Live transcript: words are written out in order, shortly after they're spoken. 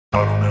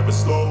I don't ever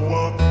slow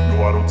up,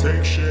 no I don't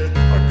take shit.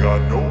 I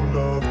got no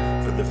love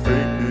for the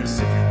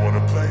fakeness. If you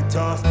wanna play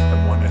tough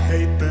and wanna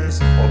hate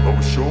this, I'll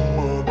always show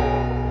up.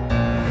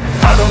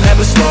 I don't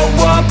ever slow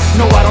up,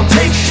 no I don't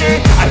take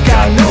shit. I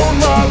got no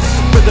love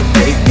for the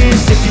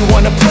fakeness. If you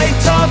wanna play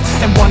tough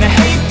and wanna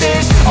hate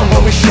this, I'll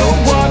always show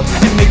up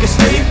and make a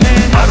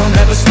statement. I don't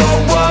ever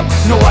slow up,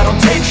 no I don't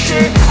take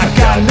shit. I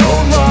got no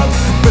love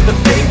for the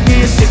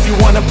fakeness. If you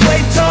wanna play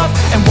tough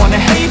and wanna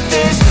hate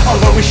this, I'll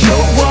always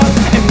show up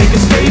and make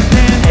a statement.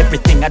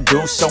 Everything I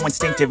do so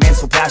instinctive and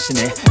so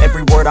passionate.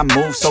 Every word I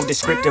move so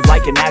descriptive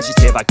like an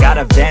adjective. I got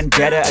a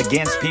vendetta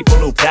against people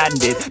who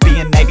patented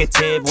being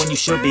negative when you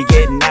should be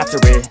getting after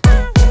it.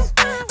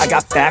 I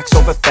got facts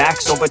over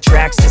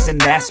tracks, this and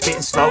that.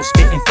 Spitting slow,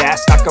 spitting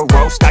fast. I could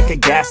roast, I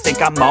could gas.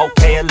 Think I'm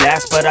okay at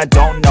last, but I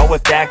don't know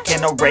if that can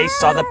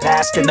erase all the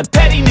past. And the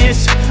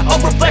pettiness, a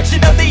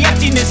reflection of the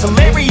emptiness.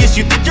 Hilarious,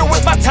 you think you're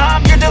worth my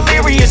time, you're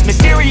delirious.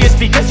 Mysterious,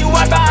 because you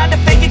hide behind a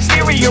fake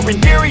exterior.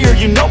 Inferior,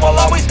 you know I'll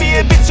always be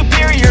a bit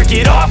superior.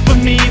 Get off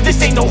of me, this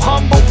ain't no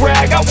humble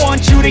brag. I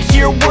want you to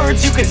hear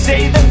words, you can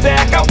say them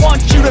back. I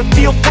want you to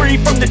feel free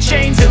from the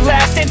chains at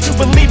last, and to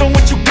believe in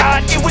what you got,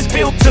 it was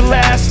built to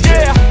last,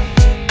 yeah.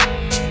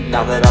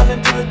 Now that I've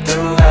been put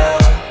through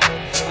hell,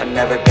 I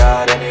never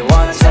got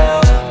anyone's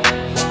help.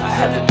 I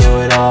had to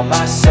do it all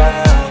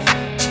myself.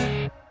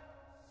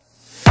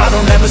 I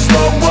don't ever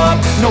slow up,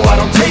 no I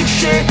don't take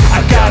shit.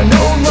 I got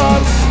no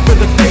love for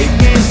the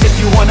fakeness. If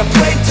you wanna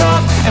play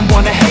tough and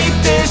wanna hate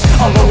this,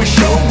 I'll always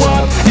show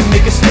up and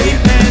make a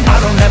statement. I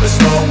don't ever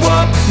slow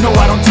up, no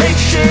I don't take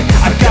shit.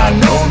 I got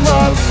no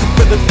love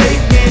for the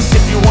fakeness.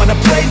 If you wanna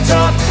play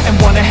tough and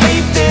wanna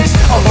hate this,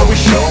 I'll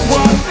always show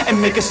up and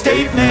make a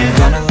statement.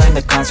 Gonna learn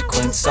the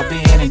consequence of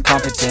being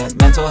incompetent.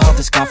 Mental health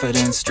is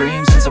confidence,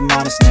 dreams and some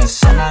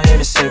modestness. I'm not here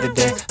to save the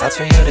day, that's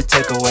for you to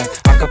take away.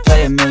 I could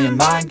play a million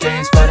mind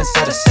games, but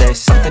instead I say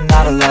something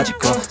not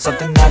illogical,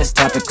 something that is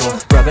topical.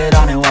 Rub it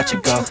on and watch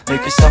it go,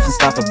 make yourself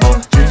unstoppable.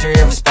 Dreams are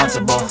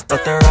irresponsible,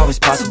 but they're always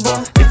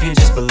possible. If you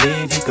just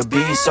believe, you could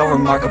be so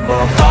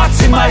remarkable.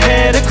 Thoughts in my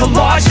head, a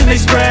collage and they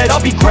spread.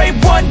 I'll be great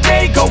one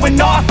day, going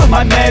off of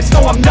my meds.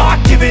 No, I'm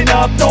not giving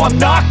up, no, I'm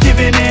not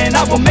giving in.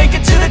 I will make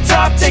it to the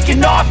top,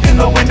 taking off in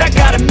the wind. I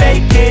gotta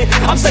make it,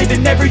 I'm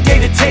saving every day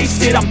to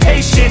taste it. I'm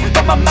patient,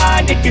 but my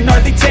mind, it can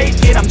hardly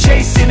take it. I'm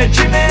chasing a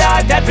dream that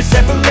I've had for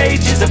several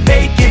ages. A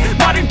vacant,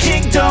 modern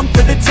kingdom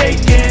for the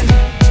taking.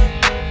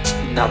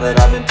 Now that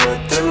I've been put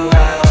through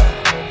hell,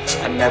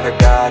 I never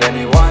got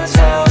anyone's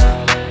help.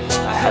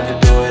 I had to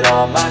do it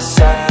all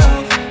myself.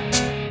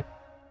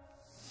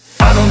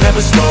 I don't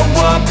ever slow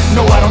up,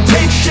 no I don't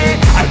take shit.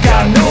 I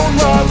got no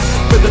love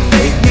for the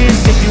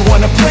fakeness. If you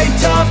wanna play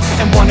tough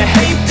and wanna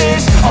hate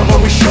this, I'll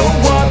always show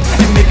up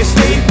and make a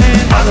statement.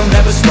 I don't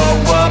ever slow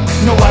up,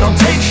 no I don't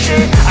take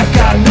shit. I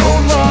got no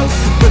love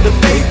for the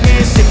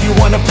fakeness. If you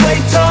wanna play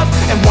tough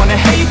and wanna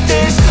hate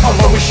this, I'll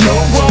always show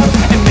up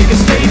and make a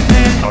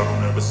statement. I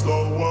don't ever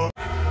slow up.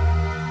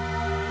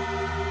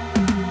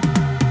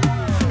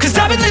 Cause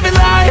I've been living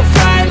life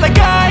right like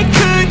I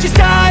could just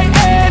die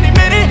any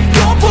minute.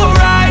 Going for a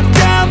ride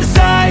down the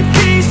side,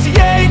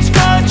 PCH,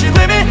 country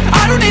limit.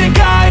 I don't need a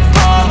guide,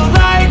 follow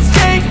lights,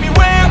 take me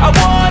where I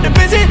wanna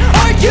visit.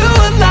 Are you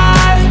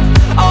alive?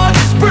 Or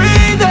just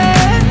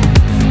breathing?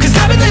 Cause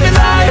I've been living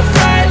life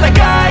right like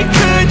I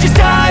could just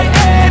die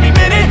any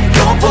minute.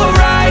 Going for a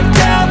ride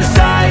down the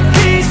side,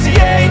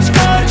 PCH,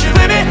 country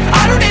limit.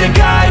 I don't need a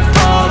guide,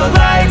 follow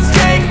lights,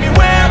 take me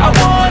where I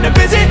wanna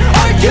visit.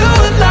 Are you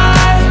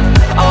alive?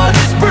 Or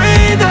just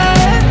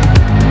breathing?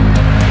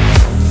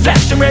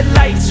 Flashing red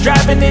lights,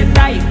 driving at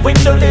night,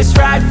 windowless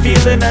ride,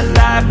 feeling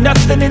alive.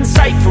 Nothing in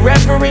sight,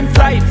 forever in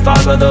flight.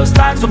 Follow those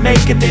lines, we'll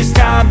make it this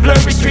time.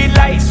 Blurry street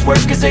lights,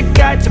 work as a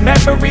guide to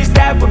memories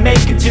that we're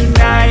making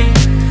tonight.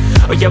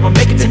 Oh yeah, we'll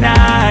make it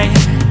tonight.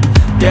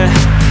 Yeah.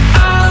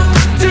 I'll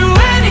do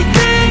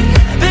anything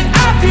that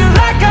I feel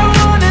like I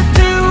wanna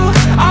do.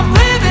 I'm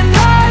living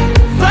life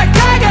like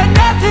I got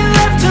nothing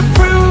left to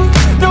prove.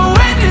 No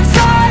end in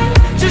sight,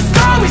 just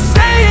always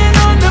staying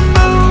on the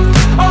move.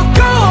 I'll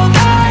go all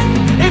night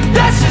if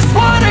that's just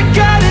what I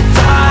gotta do.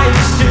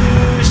 Life's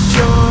too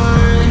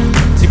short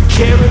to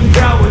care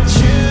about what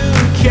you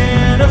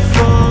can't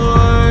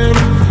afford.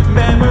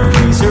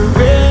 Memories are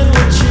in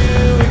what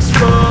you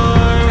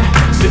explore,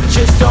 so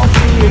just don't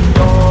be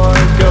ignored.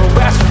 Go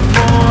ask for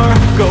more.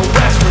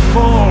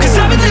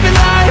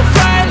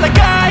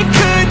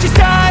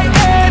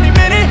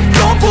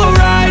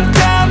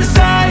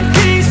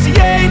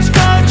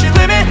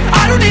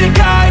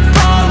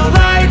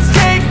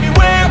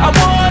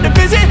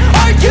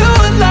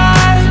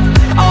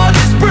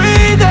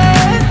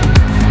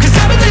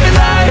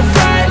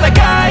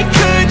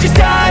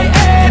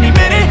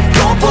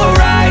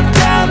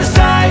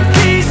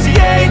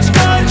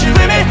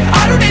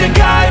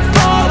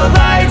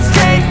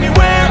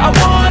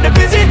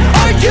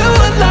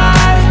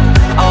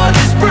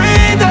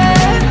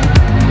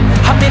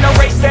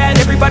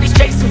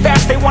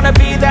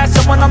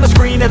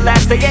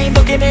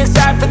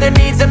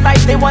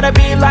 they wanna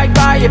be liked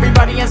by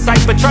everybody in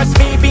sight, but trust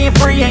me, being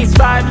free ain't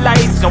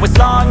spotlights. No, it's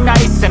long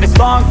nights and it's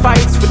long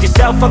fights with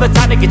yourself all the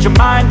time to get your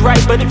mind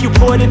right. But if you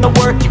put in the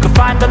work, you can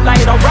find the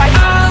light, alright.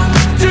 I'll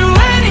do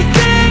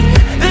anything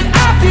that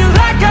I feel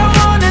like I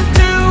wanna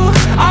do.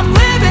 I'm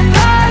living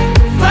life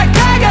like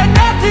I got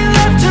nothing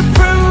left to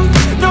prove.